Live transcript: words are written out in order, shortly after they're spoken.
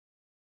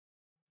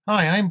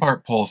Hi, I'm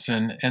Bart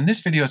Polson, and this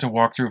video is a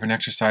walkthrough of an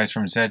exercise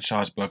from Zed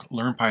Shaw's book,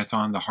 Learn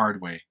Python the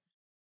Hard Way.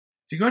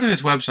 If you go to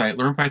his website,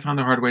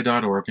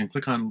 learnpythonthehardway.org, and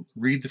click on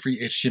Read the Free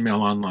HTML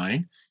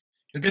Online,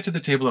 you'll get to the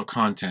table of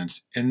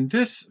contents. In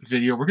this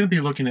video, we're going to be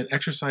looking at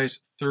exercise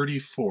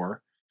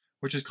 34,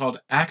 which is called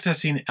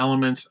Accessing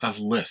Elements of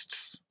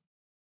Lists.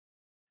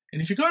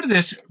 And if you go to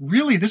this,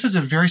 really, this is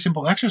a very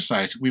simple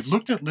exercise. We've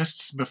looked at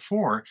lists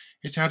before.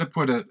 It's how to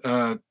put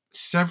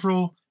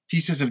several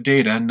pieces of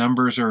data,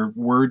 numbers or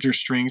words or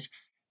strings,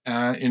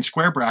 in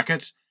square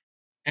brackets.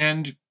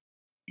 And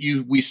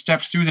we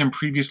stepped through them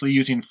previously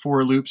using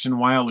for loops and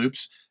while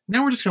loops.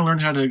 Now we're just going to learn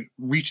how to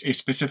reach a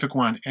specific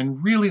one.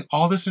 And really,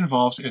 all this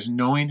involves is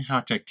knowing how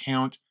to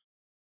count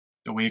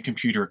the way a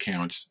computer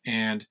counts.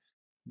 And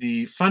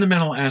the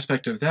fundamental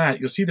aspect of that,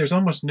 you'll see there's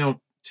almost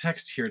no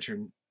text here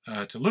to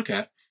look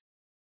at.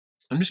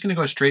 I'm just going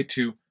to go straight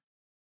to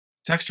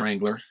Text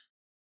Wrangler.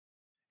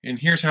 And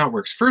here's how it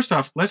works. First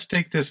off, let's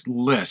take this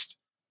list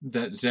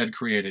that Zed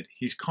created.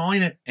 He's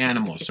calling it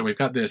animals. So we've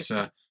got this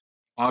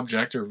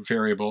object or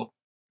variable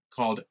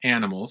called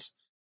animals.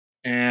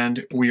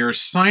 And we are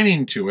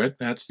assigning to it,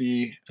 that's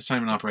the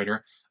assignment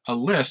operator, a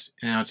list.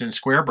 Now it's in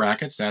square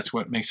brackets. That's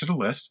what makes it a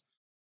list.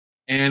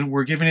 And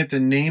we're giving it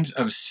the names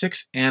of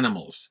 6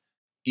 animals.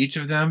 Each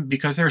of them,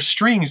 because they're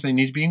strings, they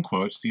need to be in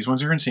quotes. These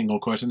ones are in single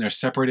quotes, and they're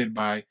separated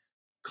by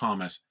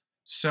commas.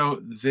 So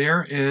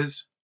there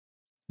is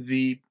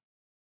the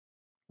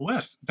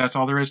list. That's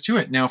all there is to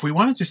it. Now, if we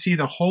wanted to see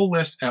the whole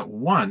list at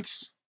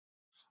once,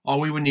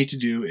 all we would need to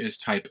do is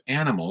type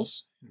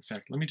animals. In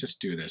fact, let me just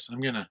do this. I'm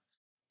going to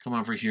come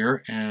over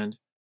here and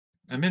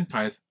I'm in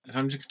Python.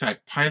 I'm just going to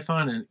type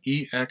Python and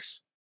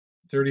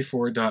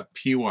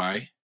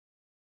ex34.py.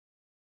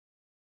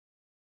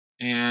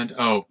 And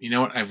oh, you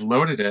know what? I've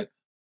loaded it,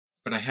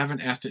 but I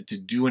haven't asked it to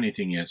do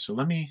anything yet. So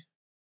let me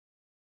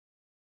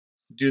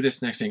do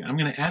this next thing. I'm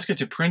going to ask it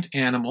to print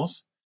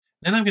animals.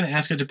 Then I'm going to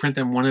ask it to print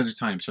them one at a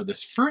time. So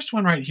this first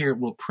one right here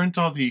will print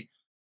all the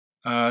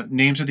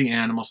names of the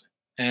animals,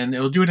 and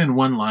it'll do it in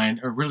one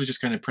line, or really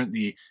just kind of print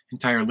the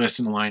entire list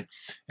in a line.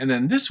 And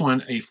then this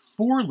one, a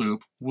for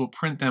loop, will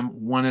print them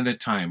one at a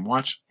time.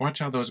 Watch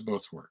how those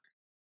both work.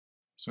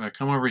 So I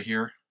come over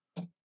here.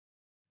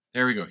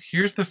 There we go.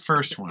 Here's the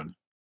first one.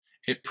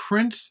 It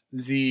prints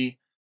the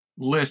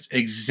list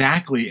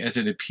exactly as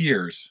it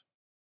appears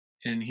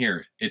in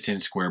here. It's in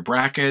square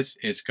brackets.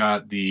 It's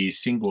got the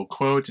single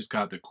quotes. It's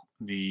got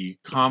the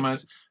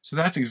commas. So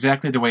that's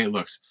exactly the way it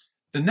looks.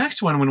 The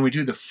next one, when we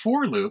do the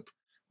for loop,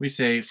 we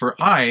say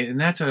for I, and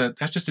that's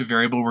just a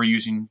variable we're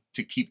using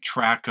to keep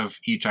track of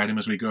each item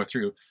as we go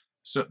through.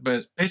 So, but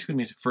it basically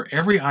means for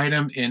every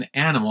item in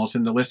animals,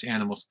 in the list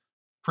animals,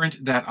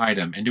 print that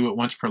item and do it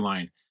once per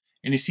line.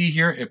 And you see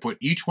here, it put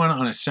each one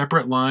on a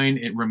separate line.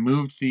 It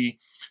removed the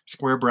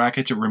square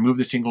brackets. It removed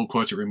the single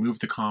quotes. It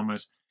removed the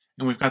commas.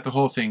 And we've got the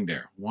whole thing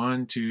there.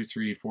 1, 2,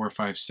 3, 4,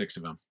 5, 6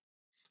 of them.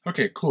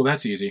 Okay, cool,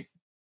 that's easy.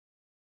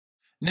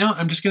 Now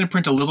I'm just going to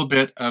print a little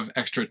bit of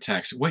extra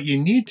text. What you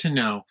need to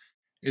know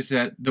is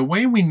that the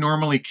way we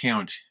normally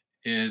count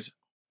is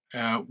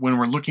when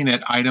we're looking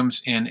at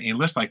items in a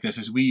list like this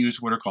is we use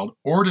what are called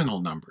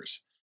ordinal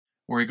numbers,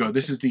 where we go,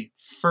 this is the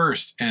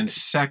first and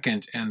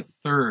second and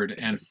third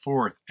and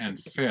fourth and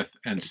fifth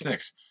and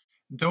sixth.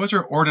 Those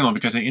are ordinal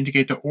because they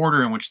indicate the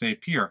order in which they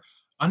appear.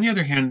 On the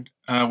other hand,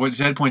 what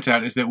Zed points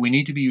out is that we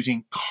need to be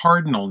using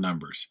cardinal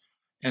numbers,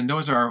 and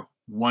those are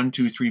 1,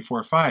 2, 3,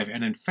 4, 5.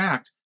 And in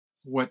fact,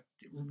 what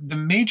the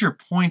major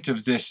point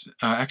of this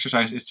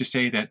exercise is to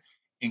say that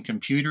in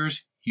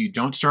computers, you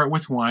don't start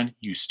with 1,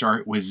 you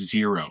start with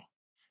 0.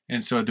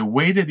 And so the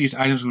way that these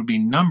items would be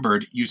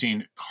numbered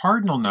using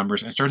cardinal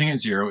numbers and starting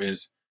at 0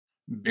 is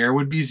bear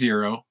would be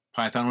 0,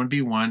 python would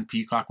be 1,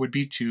 peacock would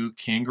be 2,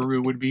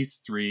 kangaroo would be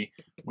 3,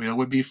 whale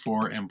would be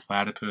 4, and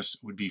platypus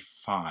would be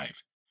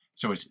 5.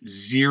 So it's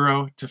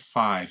 0 to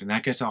 5, and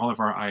that gets all of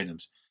our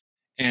items.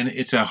 And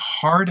it's a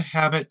hard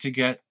habit to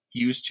get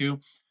used to,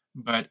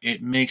 but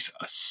it makes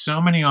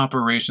so many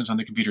operations on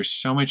the computer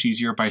so much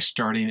easier by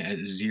starting at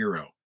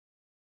 0.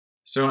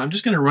 So I'm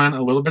just going to run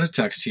a little bit of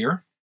text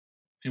here,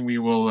 and we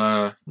will,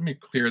 let me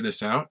clear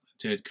this out. I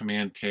did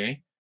Command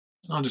K.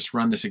 I'll just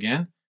run this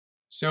again.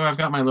 So I've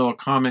got my little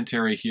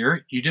commentary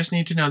here. You just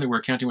need to know that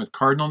we're counting with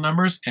cardinal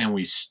numbers, and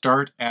we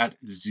start at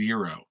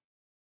 0.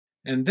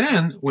 And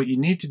then what you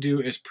need to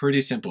do is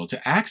pretty simple.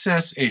 To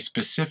access a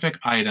specific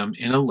item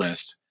in a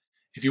list,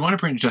 if you want to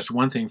print just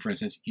one thing, for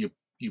instance, you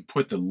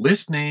put the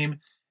list name,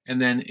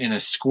 and then in a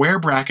square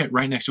bracket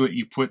right next to it,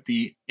 you put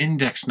the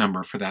index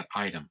number for that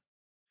item.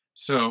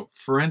 So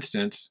for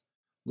instance,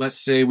 let's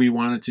say we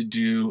wanted to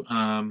do,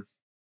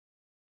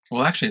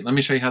 well, actually, let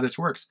me show you how this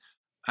works.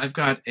 I've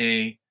got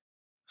a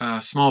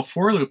small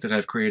for loop that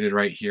I've created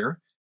right here.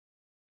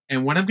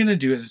 And what I'm going to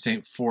do is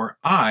say for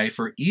I,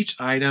 for each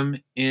item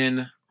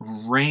in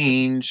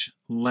range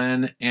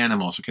len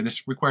animals. Okay,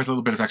 this requires a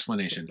little bit of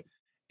explanation.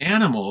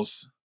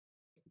 Animals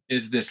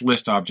is this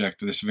list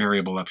object, this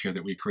variable up here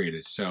that we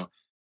created. So,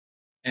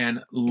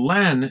 and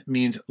len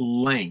means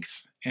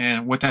length.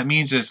 And what that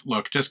means is,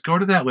 look, just go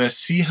to that list,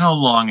 see how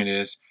long it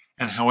is,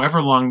 And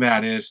however long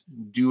that is,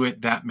 do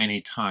it that many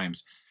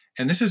times.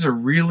 And this is a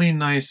really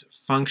nice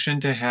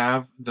function to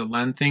have, the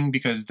len thing,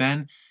 because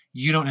then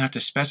you don't have to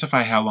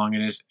specify how long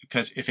it is,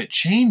 because if it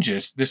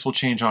changes, this will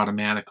change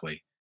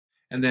automatically.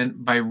 And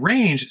then by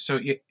range, so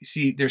you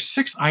see there's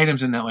 6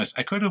 items in that list.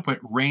 I could have put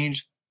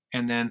range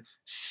and then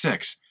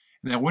 6.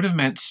 And that would have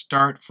meant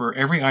start for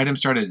every item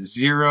start at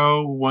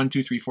 0, 1,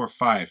 2, 3, 4,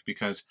 5,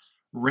 because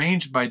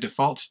range by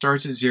default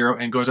starts at 0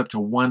 and goes up to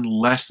 1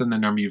 less than the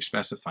number you've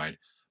specified.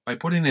 By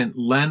putting in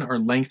len or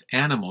length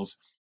animals,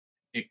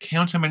 it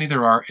counts how many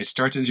there are, it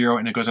starts at 0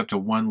 and it goes up to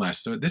 1 less.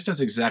 So this does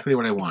exactly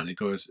what I want. It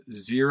goes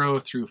 0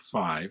 through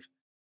 5.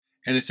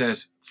 And it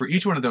says for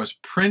each one of those,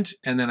 print,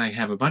 and then I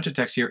have a bunch of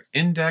text here,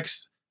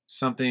 index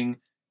something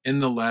in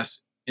the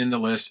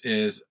list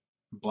is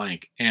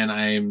blank. And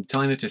I'm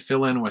telling it to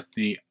fill in with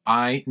the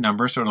I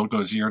number, so it'll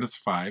go 0 to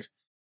 5.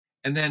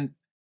 And then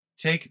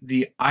take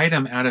the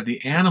item out of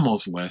the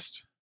animals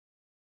list.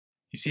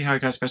 You see how I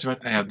got it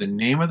specified? I have the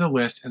name of the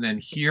list, and then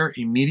here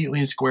immediately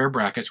in square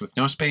brackets with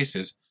no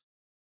spaces,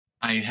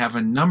 I have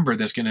a number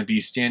that's going to be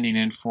standing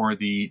in for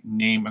the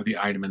name of the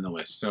item in the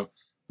list. So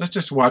let's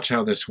just watch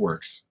how this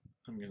works.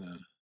 I'm going to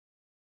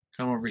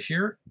come over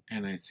here,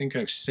 and I think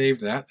I've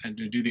saved that. I'm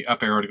going to do the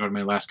up arrow to go to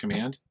my last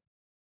command.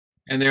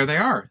 And there they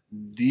are.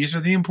 These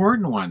are the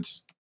important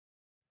ones.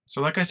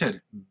 So like I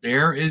said,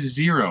 bear is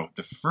 0.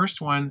 The first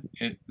one,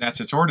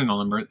 that's its ordinal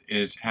number,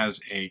 has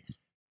a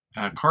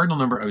cardinal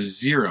number of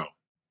 0.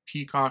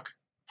 Peacock,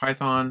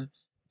 python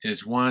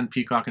is 1,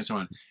 peacock, and so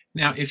on.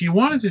 Now, if you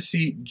wanted to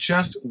see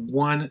just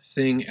one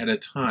thing at a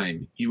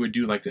time, you would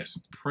do like this.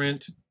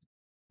 Print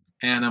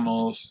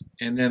animals,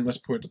 and then let's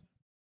put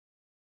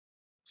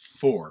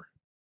 4.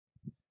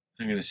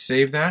 I'm going to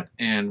save that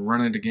and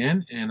run it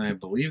again, and I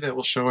believe that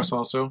will show us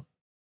also.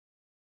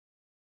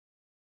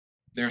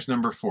 There's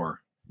number 4.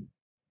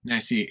 Now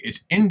see,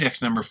 it's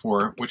index number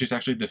 4, which is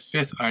actually the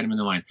 5th item in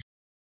the line.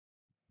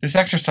 This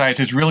exercise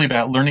is really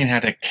about learning how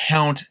to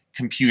count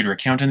in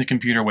the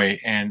computer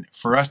way, and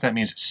for us that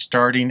means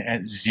starting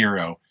at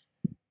 0.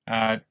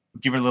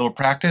 Give it a little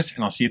practice,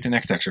 and I'll see you at the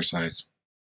next exercise.